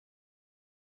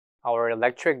our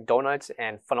electric donuts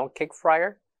and funnel cake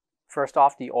fryer. First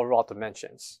off, the overall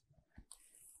dimensions.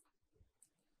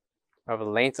 We have a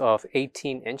length of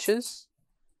 18 inches,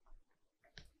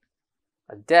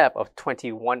 a depth of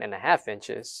 21.5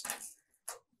 inches,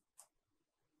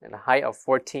 and a height of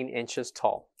 14 inches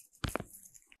tall.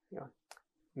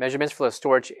 Measurements for the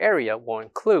storage area will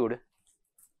include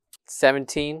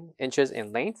 17 inches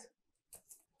in length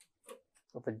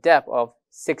with a depth of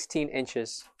 16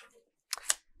 inches.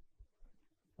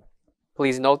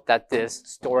 Please note that this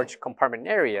storage compartment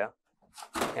area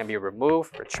can be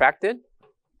removed, retracted,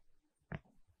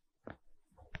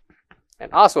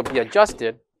 and also be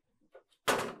adjusted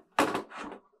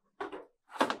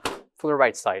for the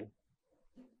right side.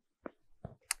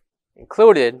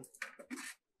 Included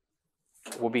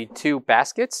will be 2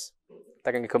 baskets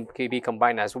that can be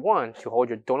combined as one to hold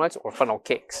your donuts or funnel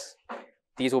cakes.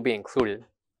 These will be included.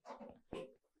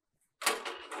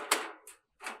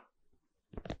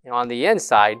 And on the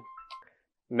inside,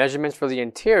 measurements for the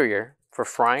interior for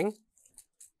frying,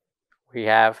 we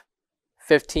have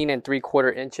 15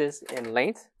 3/4 inches in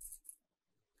length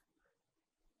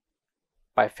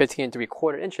by 15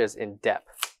 3/4 inches in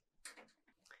depth.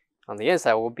 On the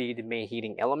inside will be the main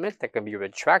heating element that can be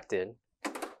retracted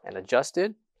and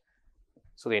adjusted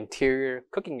so the interior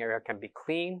cooking area can be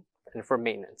clean and for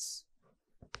maintenance.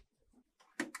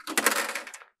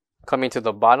 Coming to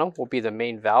the bottom will be the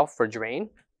main valve for drain.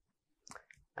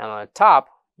 And on the top,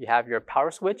 you have your power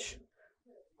switch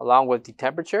along with the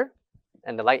temperature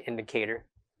and the light indicator.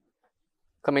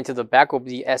 Coming to the back will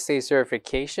be the SA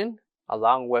certification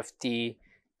along with the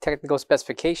technical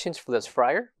specifications for this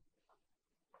fryer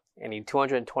and a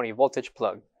 220 voltage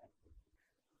plug.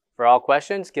 For all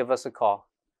questions, give us a call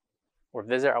or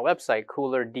visit our website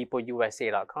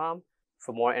coolerdepotUSA.com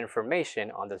for more information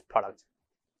on this product.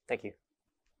 Thank you.